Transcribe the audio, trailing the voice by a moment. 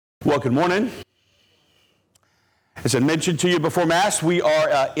Well, good morning. As I mentioned to you before Mass, we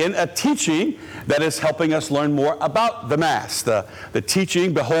are in a teaching that is helping us learn more about the Mass. The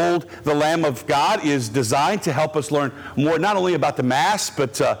teaching, Behold the Lamb of God, is designed to help us learn more not only about the Mass,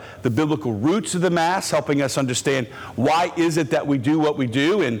 but the biblical roots of the Mass, helping us understand why is it that we do what we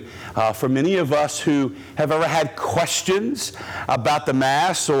do. And for many of us who have ever had questions about the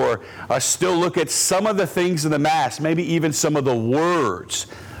Mass or still look at some of the things in the Mass, maybe even some of the words,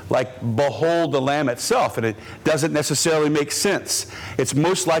 like behold the Lamb itself, and it doesn't necessarily make sense. It's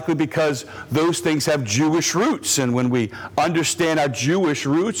most likely because those things have Jewish roots, and when we understand our Jewish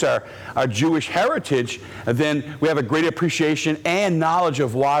roots, our Jewish heritage, then we have a great appreciation and knowledge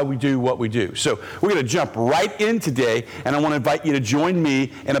of why we do what we do. So we're going to jump right in today, and I want to invite you to join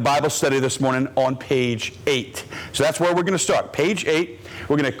me in a Bible study this morning on page 8. So that's where we're going to start, page 8.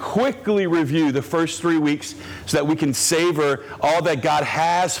 We're going to quickly review the first 3 weeks so that we can savor all that God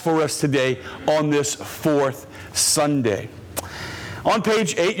has for us today on this fourth Sunday. On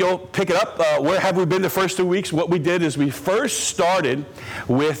page 8, you'll pick it up. Where have we been the first 2 weeks? What we did is we first started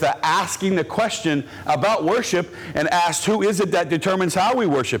with asking the question about worship and asked, who is it that determines how we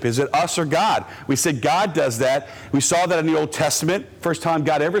worship? Is it us or God? We said God does that. We saw that in the Old Testament. First time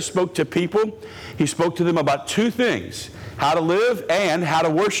God ever spoke to people, he spoke to them about two things: how to live and how to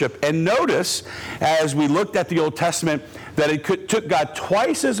worship. And notice, as we looked at the Old Testament, that it took God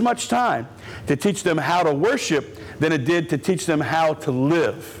twice as much time to teach them how to worship than it did to teach them how to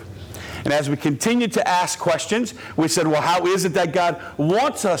live. And as we continued to ask questions, we said, well, how is it that God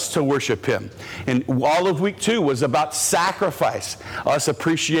wants us to worship him? And all of week 2 was about sacrifice, us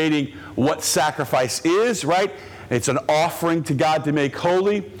appreciating what sacrifice is, right? It's an offering to God to make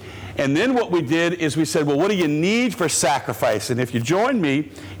holy. And then what we did is we said, well, what do you need for sacrifice? And if you join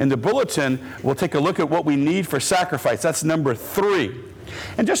me in the bulletin, we'll take a look at what we need for sacrifice. That's number 3.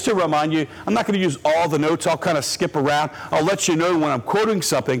 And just to remind you, I'm not going to use all the notes. I'll kind of skip around. I'll let you know when I'm quoting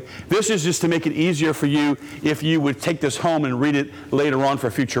something. This is just to make it easier for you if you would take this home and read it later on for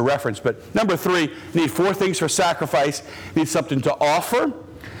future reference. But number 3, you need 4 things for sacrifice. You need something to offer.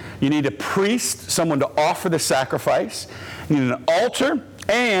 You need a priest, someone to offer the sacrifice. You need an altar.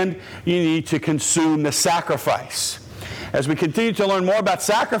 And you need to consume the sacrifice. As we continue to learn more about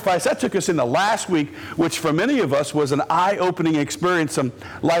sacrifice, that took us into last week, which for many of us was an eye-opening experience. Some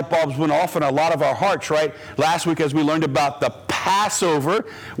light bulbs went off in a lot of our hearts, right? Last week as we learned about the Passover,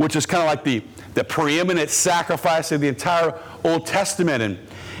 which is kind of like the preeminent sacrifice of the entire Old Testament.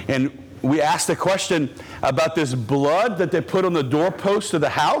 And we asked the question about this blood that they put on the doorpost of the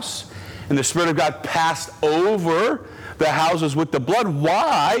house. And the Spirit of God passed over the houses with the blood.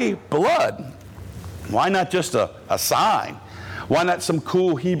 Why blood? Why not just a sign? Why not some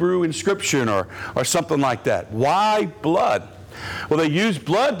cool Hebrew inscription or something like that? Why blood? Well, they used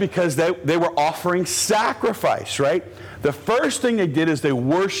blood because they were offering sacrifice, right? The first thing they did is they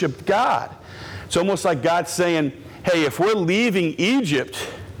worshiped God. It's almost like God saying, hey, if we're leaving Egypt,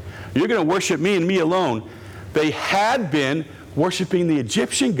 you're going to worship me and me alone. They had been worshiping the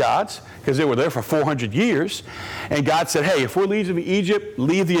Egyptian gods because they were there for 400 years. And God said, hey, if we're leaving Egypt,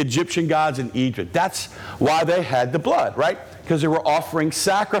 leave the Egyptian gods in Egypt. That's why they had the blood, right? Because they were offering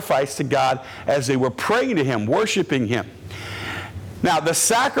sacrifice to God as they were praying to him, worshiping him. Now, the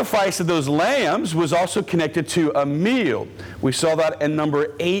sacrifice of those lambs was also connected to a meal. We saw that in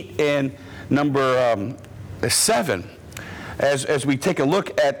number 8 and number 7. As we take a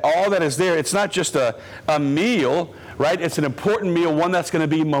look at all that is there, it's not just a meal, right? It's an important meal, one that's going to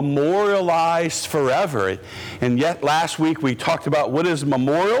be memorialized forever. And yet last week we talked about what is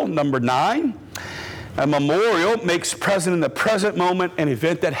memorial, number 9. A memorial makes present in the present moment an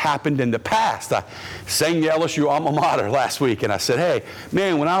event that happened in the past. I sang the LSU alma mater last week, and I said, hey,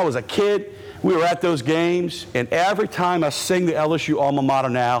 man, when I was a kid, we were at those games, and every time I sing the LSU alma mater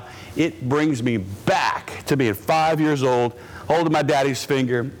now, it brings me back to being 5 years old, holding my daddy's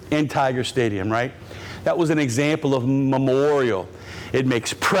finger in Tiger Stadium, right? That was an example of memorial. It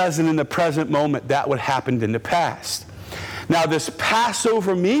makes present in the present moment that what happened in the past. Now, this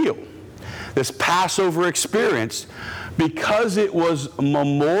Passover meal, this Passover experience, because it was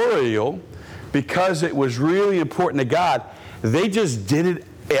memorial, because it was really important to God, they just did it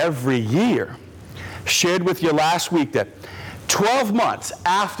every year. Shared with you last week that 12 months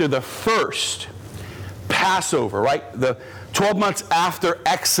after the first Passover, right? The 12 months after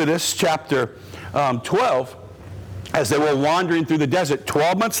Exodus chapter 12, as they were wandering through the desert,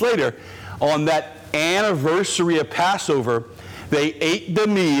 12 months later, on that anniversary of Passover, they ate the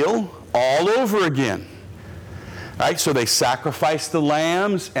meal all over again. Right? So they sacrificed the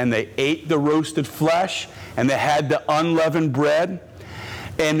lambs, and they ate the roasted flesh, and they had the unleavened bread.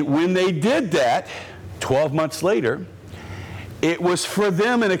 And when they did that, 12 months later, it was for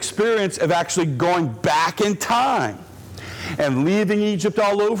them an experience of actually going back in time and leaving Egypt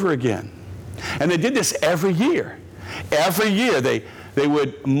all over again. And they did this every year. Every year they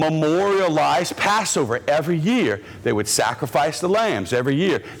would memorialize Passover. Every year they would sacrifice the lambs. Every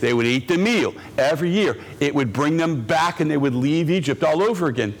year they would eat the meal. Every year it would bring them back and they would leave Egypt all over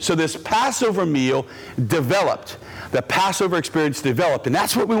again. So this Passover meal developed. The Passover experience developed. And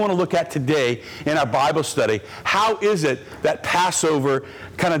that's what we want to look at today in our Bible study. How is it that Passover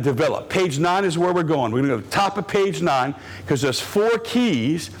kind of developed? Page 9 is where we're going. We're going to go to the top of page 9 because there's 4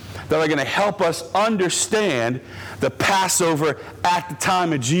 keys that are going to help us understand the Passover at the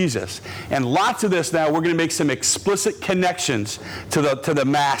time of Jesus. And lots of this now, we're going to make some explicit connections to the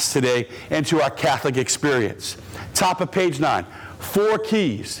Mass today and to our Catholic experience. Top of page 9, 4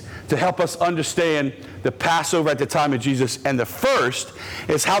 keys to help us understand the Passover at the time of Jesus. And the first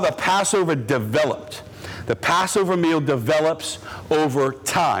is how the Passover developed. The Passover meal develops over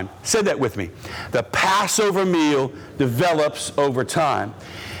time. Say that with me. The Passover meal develops over time.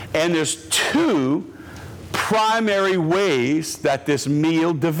 And there's 2 primary ways that this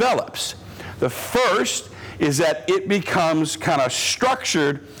meal develops. The first is that it becomes kind of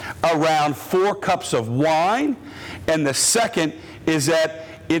structured around 4 cups of wine. And the second is that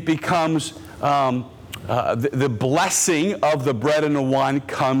it becomes the blessing of the bread and the wine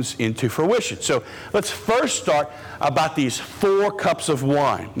comes into fruition. So let's first start about these 4 cups of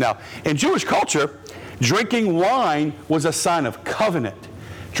wine. Now, in Jewish culture, drinking wine was a sign of covenant.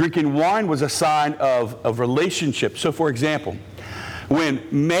 Drinking wine was a sign of relationship. So, for example, when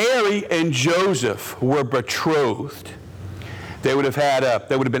Mary and Joseph were betrothed, they would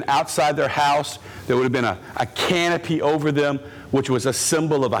have been outside their house. There would have been a canopy over them, which was a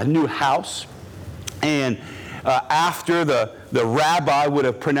symbol of a new house. And after the rabbi would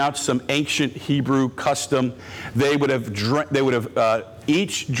have pronounced some ancient Hebrew custom, they would have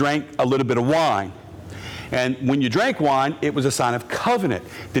each drank a little bit of wine. And when you drank wine, it was a sign of covenant.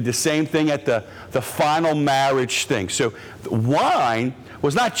 Did the same thing at the final marriage thing. So wine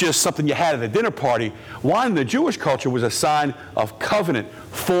was not just something you had at a dinner party. Wine in the Jewish culture was a sign of covenant,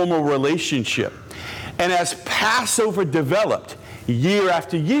 formal relationship. And as Passover developed year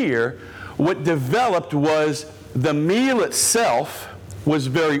after year, what developed was the meal itself was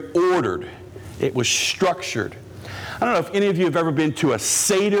very ordered. It was structured. I don't know if any of you have ever been to a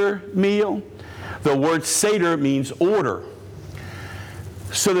Seder meal. The word Seder means order.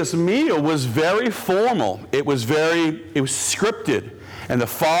 So this meal was very formal. It was scripted. And the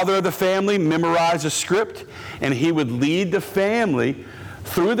father of the family memorized a script, and he would lead the family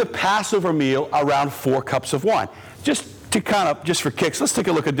through the Passover meal around 4 cups of wine. Just for kicks, let's take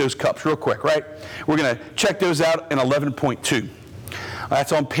a look at those cups real quick, right? We're going to check those out in 11.2.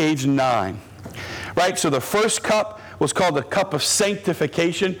 That's on page 9. Right, so the first cup was called the cup of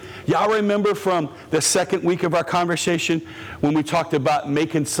sanctification. Y'all remember from the second week of our conversation when we talked about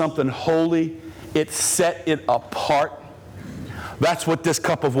making something holy? It set it apart. That's what this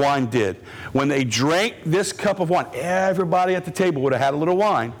cup of wine did. When they drank this cup of wine, everybody at the table would have had a little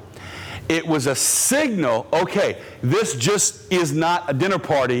wine. It was a signal, okay, this just is not a dinner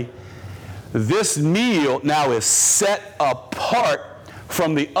party. This meal now is set apart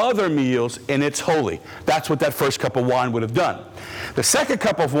from the other meals, and it's holy. That's what that first cup of wine would have done. The second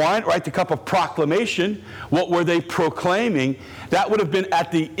cup of wine, right, the cup of proclamation, what were they proclaiming? That would have been at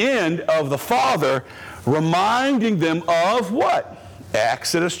the end of the Father, reminding them of what?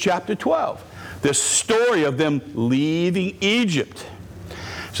 Exodus chapter 12. The story of them leaving Egypt.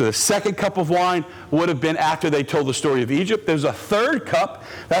 So the second cup of wine would have been after they told the story of Egypt. There's a third cup.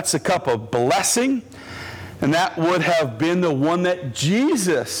 That's the cup of blessing. And that would have been the one that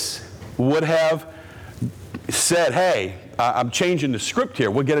Jesus would have said, hey, I'm changing the script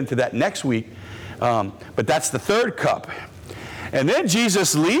here. We'll get into that next week. But that's the third cup. And then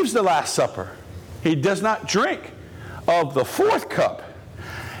Jesus leaves the Last Supper. He does not drink of the fourth cup.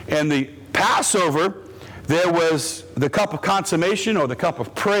 And the Passover, there was the cup of consummation or the cup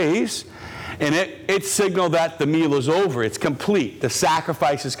of praise. And it signaled that the meal is over. It's complete. The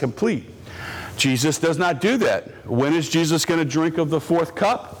sacrifice is complete. Jesus does not do that. When is Jesus going to drink of the fourth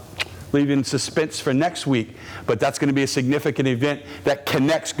cup? Leaving suspense for next week. But that's going to be a significant event that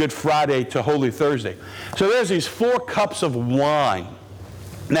connects Good Friday to Holy Thursday. So there's these 4 cups of wine.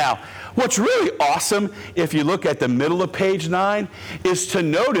 Now, what's really awesome, if you look at the middle of page 9, is to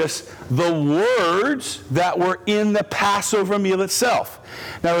notice the words that were in the Passover meal itself.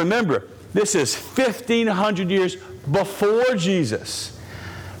 Now remember, this is 1,500 years before Jesus.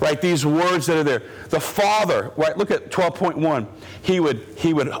 right? These words that are there. The Father, right? Look at 12.1. He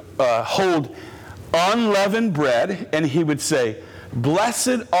would hold unleavened bread, and he would say,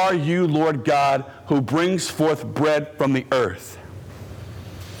 "Blessed are you, Lord God, who brings forth bread from the earth."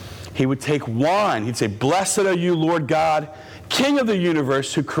 He would take wine. He'd say, "Blessed are you, Lord God, King of the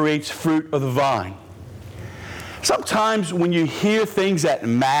universe, who creates fruit of the vine." Sometimes when you hear things at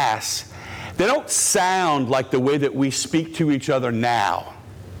Mass, they don't sound like the way that we speak to each other now.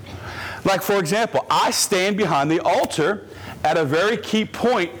 Like, for example, I stand behind the altar at a very key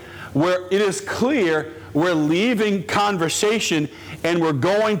point where it is clear we're leaving conversation and we're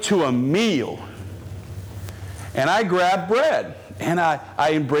going to a meal. And I grab bread and I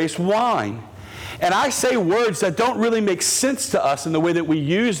embrace wine. And I say words that don't really make sense to us in the way that we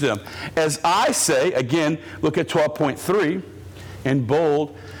use them. As I say, again, look at 12.3 in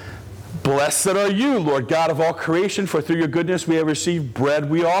bold, "Blessed are you, Lord God of all creation, for through your goodness we have received bread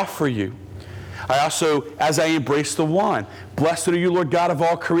we offer you." I also, as I embrace the wine, "Blessed are you, Lord God of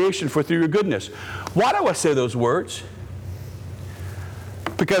all creation, for through your goodness." Why do I say those words?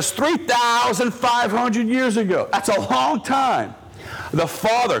 Because 3,500 years ago, that's a long time, the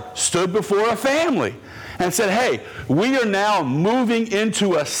Father stood before a family and said, "Hey, we are now moving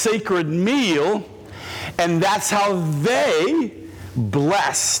into a sacred meal," and that's how they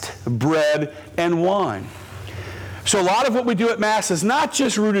blessed bread and wine. So a lot of what we do at Mass is not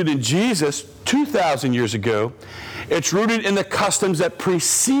just rooted in Jesus 2,000 years ago. It's rooted in the customs that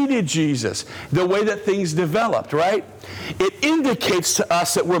preceded Jesus, the way that things developed, right? It indicates to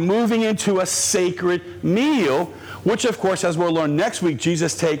us that we're moving into a sacred meal, which, of course, as we'll learn next week,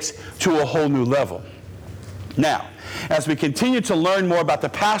 Jesus takes to a whole new level. Now, as we continue to learn more about the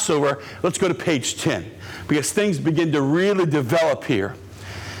Passover, let's go to page 10, because things begin to really develop here.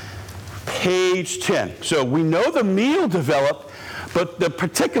 Page 10. So we know the meal developed, but the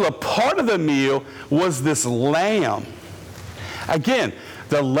particular part of the meal was this lamb. Again,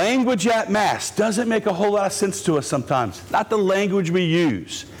 the language at Mass doesn't make a whole lot of sense to us sometimes. Not the language we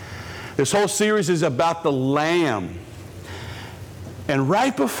use. This whole series is about the lamb. And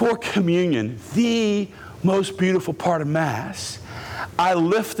right before communion, the most beautiful part of Mass, I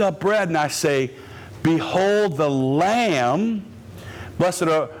lift up bread and I say, "Behold the Lamb. Blessed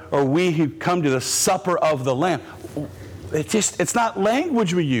are we who come to the supper of the Lamb." It's not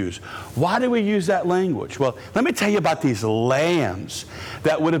language we use. Why do we use that language? Well, let me tell you about these lambs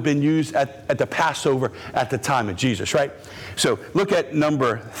that would have been used at the Passover at the time of Jesus, right? So look at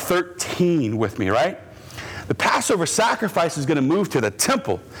number 13 with me, right? The Passover sacrifice is going to move to the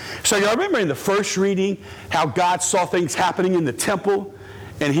temple. So y'all remember in the first reading how God saw things happening in the temple?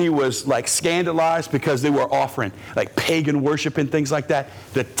 And he was like scandalized because they were offering like pagan worship and things like that.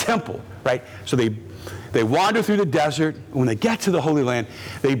 The temple, right? So they wander through the desert. When they get to the Holy Land,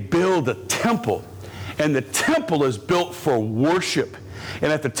 they build a temple. And the temple is built for worship.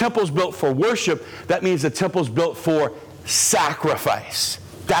 And if the temple is built for worship, that means the temple is built for sacrifice.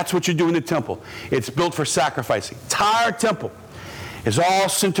 That's what you do in the temple. It's built for sacrifice. The entire temple is all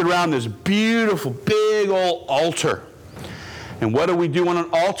centered around this beautiful, big old altar. And what do we do on an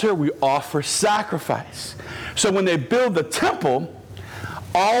altar? We offer sacrifice. So when they build the temple,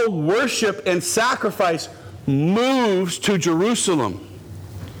 all worship and sacrifice moves to Jerusalem.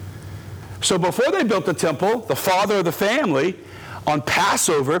 So before they built the temple, the father of the family, on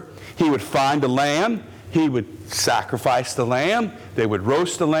Passover, he would find a lamb, he would sacrifice the lamb, they would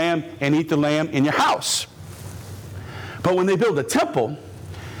roast the lamb and eat the lamb in your house. But when they build the temple,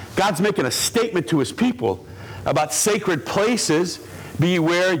 God's making a statement to his people about sacred places, be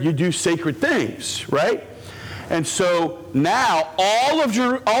where you do sacred things, right? And so now all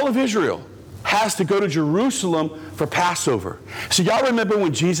of Israel has to go to Jerusalem for Passover. So y'all remember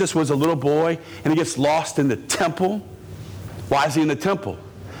when Jesus was a little boy and he gets lost in the temple? Why is he in the temple?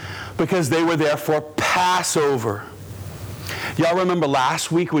 Because they were there for Passover. Y'all remember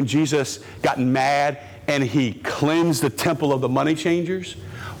last week when Jesus got mad and he cleansed the temple of the money changers?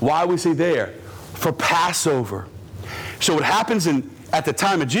 Why was he there? For Passover. So what happens at the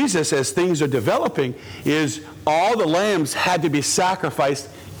time of Jesus as things are developing is all the lambs had to be sacrificed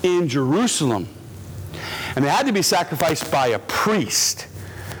in Jerusalem. And they had to be sacrificed by a priest.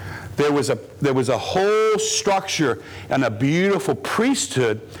 There was a whole structure and a beautiful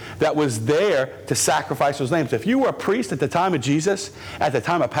priesthood that was there to sacrifice those lambs. If you were a priest at the time of Jesus, at the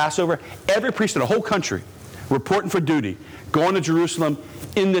time of Passover, every priest in the whole country reporting for duty, going to Jerusalem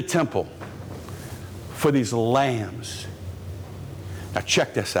in the temple for these lambs. Now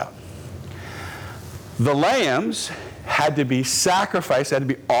check this out. The lambs had to be sacrificed, had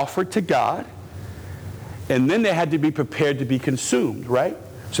to be offered to God, and then they had to be prepared to be consumed, right?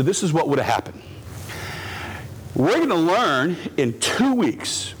 So this is what would have happened. We're going to learn in 2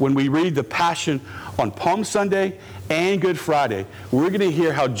 weeks, when we read the Passion on Palm Sunday and Good Friday, we're going to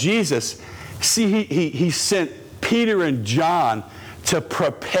hear how Jesus, he sent Peter and John to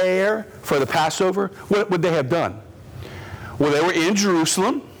prepare for the Passover. What would they have done? Well, they were in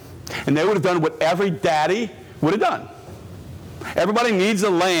Jerusalem, and they would have done what every daddy would have done. Everybody needs a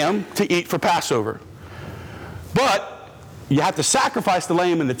lamb to eat for Passover. But you have to sacrifice the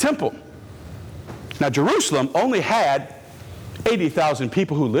lamb in the temple. Now, Jerusalem only had 80,000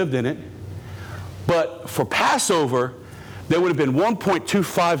 people who lived in it. But for Passover, there would have been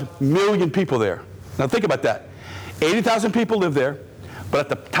 1.25 million people there. Now, think about that. 80,000 people live there, but at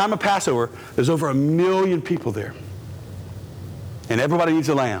the time of Passover, there's over 1 million people there. And everybody needs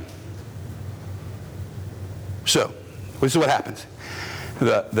a lamb. So, this is what happens.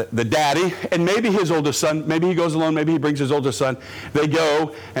 The daddy, and maybe his oldest son, maybe he goes alone, maybe he brings his oldest son, they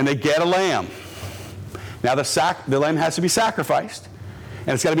go and they get a lamb. Now the lamb has to be sacrificed, and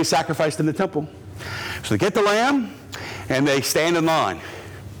it's got to be sacrificed in the temple. So they get the lamb, and they stand in line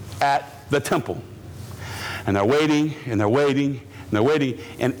at the temple. And they're waiting, and they're waiting, and they're waiting.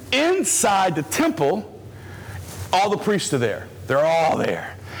 And inside the temple, all the priests are there. They're all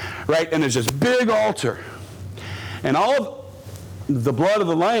there, right? And there's this big altar. And all of the blood of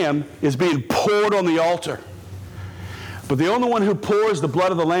the lamb is being poured on the altar. But the only one who pours the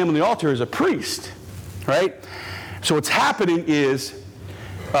blood of the lamb on the altar is a priest, right? So what's happening is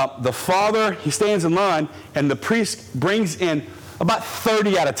the father, he stands in line, and the priest brings in about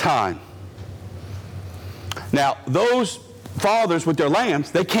 30 at a time. Now, those fathers with their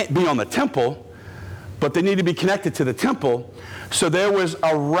lambs, they can't be on the temple, but they need to be connected to the temple. So there was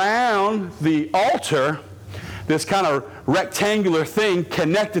around the altar this kind of rectangular thing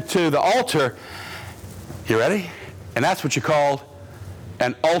connected to the altar. You ready? And that's what you call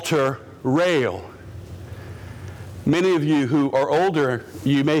an altar rail. Many of you who are older,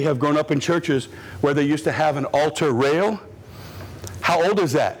 you may have grown up in churches where they used to have an altar rail. How old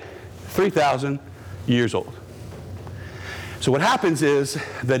is that? 3,000 years old. So what happens is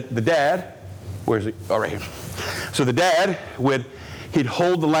that the dad, where's he? Oh, right here. So the dad he'd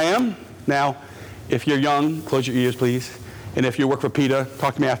hold the lamb. Now, if you're young, close your ears, please. And if you work for PETA,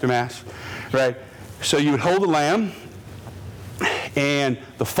 talk to me after Mass, right? So you would hold the lamb, and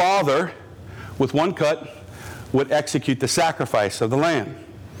the father, with one cut, would execute the sacrifice of the lamb.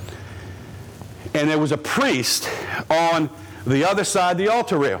 And there was a priest on the other side of the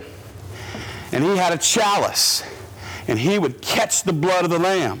altar rail. And he had a chalice, and he would catch the blood of the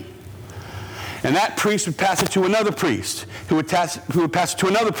lamb. And that priest would pass it to another priest, who would pass it to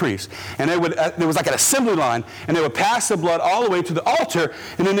another priest. And there was like an assembly line, and they would pass the blood all the way to the altar,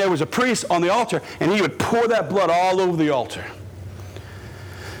 and then there was a priest on the altar, and he would pour that blood all over the altar.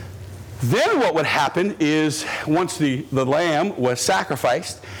 Then what would happen is, once the lamb was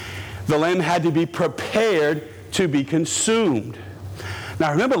sacrificed, the lamb had to be prepared to be consumed. Now,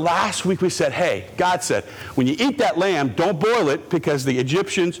 remember last week we said, hey, God said, when you eat that lamb, don't boil it, because the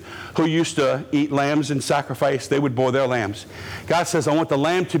Egyptians who used to eat lambs and sacrifice, they would boil their lambs. God says, I want the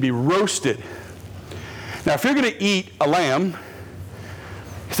lamb to be roasted. Now, if you're going to eat a lamb,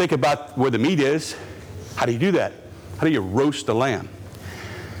 think about where the meat is. How do you do that? How do you roast a lamb?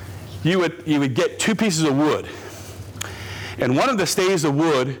 You would get 2 pieces of wood, and one of the staves of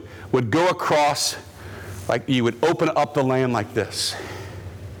wood would go across, like you would open up the lamb like this.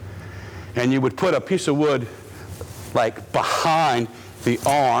 And you would put a piece of wood like behind the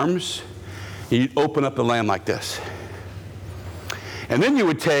arms, and you'd open up the lamb like this. And then you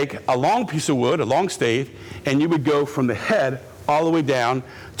would take a long piece of wood, a long stave, and you would go from the head all the way down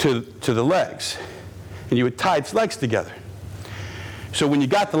to the legs. And you would tie its legs together. So when you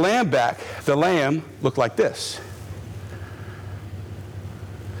got the lamb back, the lamb looked like this.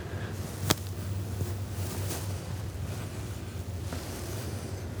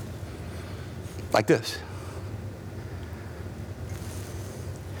 Like this.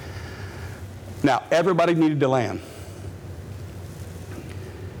 Now, everybody needed a lamb.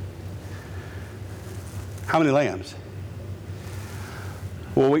 How many lambs?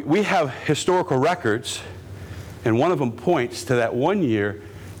 Well, we have historical records, and one of them points to that one year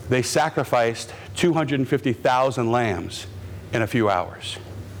they sacrificed 250,000 lambs in a few hours.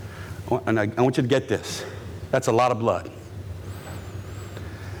 And I want you to get this. That's a lot of blood.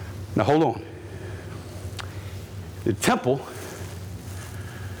 Now, hold on. The temple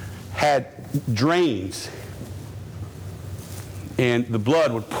had drains, and the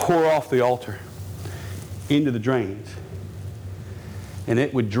blood would pour off the altar into the drains, and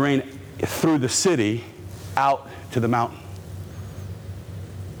it would drain through the city out to the mountain.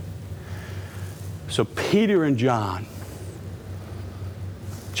 So Peter and John,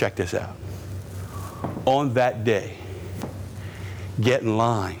 check this out, on that day, get in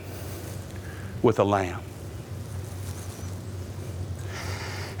line with a lamb.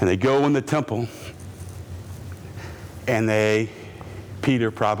 And they go in the temple, and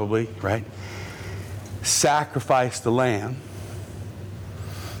Peter probably, right, sacrifice the lamb,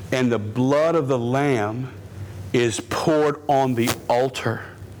 and the blood of the lamb is poured on the altar.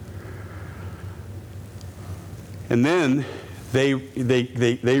 And then they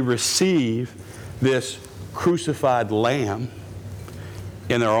receive this crucified lamb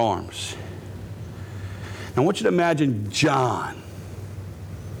in their arms. Now I want you to imagine John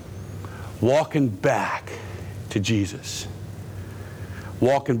walking back to Jesus,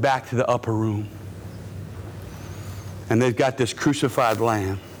 walking back to the upper room. And they've got this crucified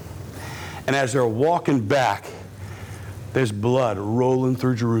lamb. And as they're walking back, there's blood rolling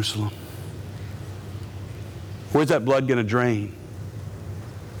through Jerusalem. Where's that blood going to drain?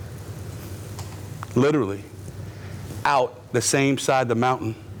 Literally, out the same side of the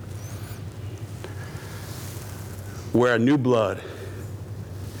mountain where a new blood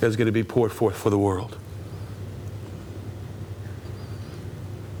is going to be poured forth for the world.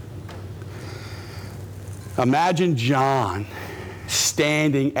 Imagine John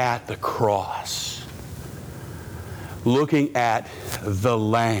standing at the cross, looking at the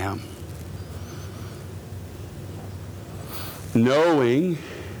Lamb, knowing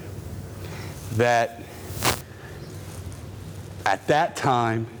that at that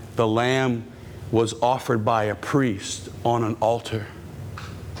time the Lamb was offered by a priest on an altar.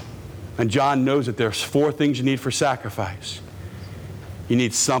 And John knows that there's 4 things you need for sacrifice. You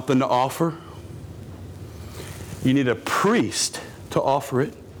need something to offer. You need a priest to offer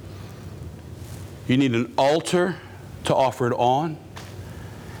it. You need an altar to offer it on.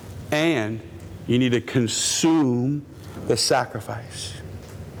 And you need to consume the sacrifice.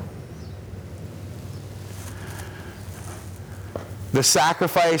 The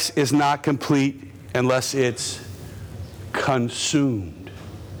sacrifice is not complete unless it's consumed.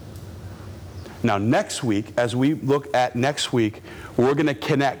 Now, next week, as we look at next week, we're going to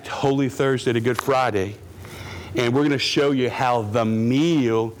connect Holy Thursday to Good Friday, and we're going to show you how the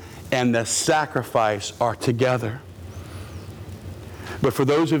meal and the sacrifice are together. But for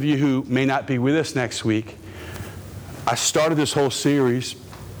those of you who may not be with us next week, I started this whole series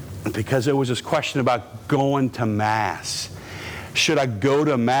because there was this question about going to Mass. Should I go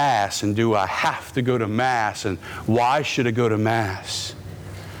to Mass, and do I have to go to Mass, and why should I go to Mass?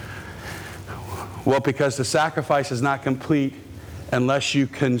 Well, because the sacrifice is not complete unless you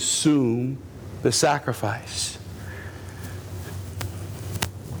consume the sacrifice.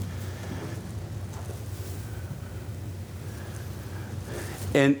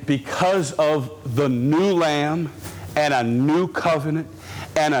 And because of the new lamb and a new covenant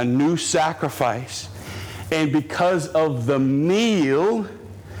and a new sacrifice, and because of the meal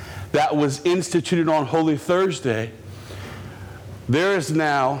that was instituted on Holy Thursday, there is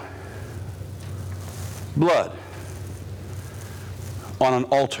now blood on an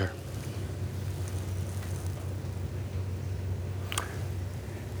altar.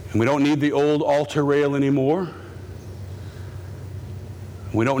 And we don't need the old altar rail anymore.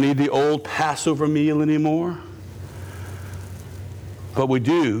 We don't need the old Passover meal anymore. But we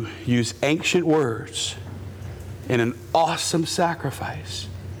do use ancient words in an awesome sacrifice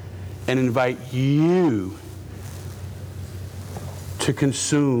and invite you to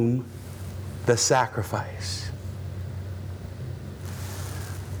consume the sacrifice.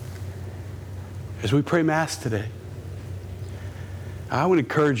 As we pray Mass today, I would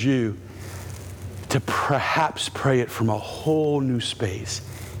encourage you to perhaps pray it from a whole new space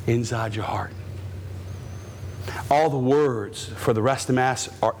inside your heart. All the words for the rest of Mass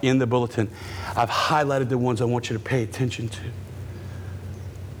are in the bulletin. I've highlighted the ones I want you to pay attention to.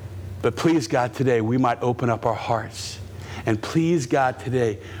 But please, God, today we might open up our hearts. And please, God,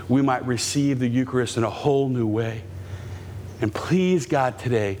 today we might receive the Eucharist in a whole new way. And please, God,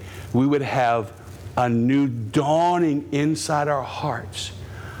 today we would have a new dawning inside our hearts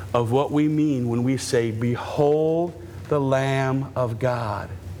of what we mean when we say, "Behold the Lamb of God."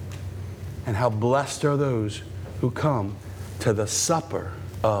 And how blessed are those who come to the supper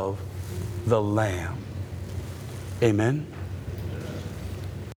of the Lamb. Amen.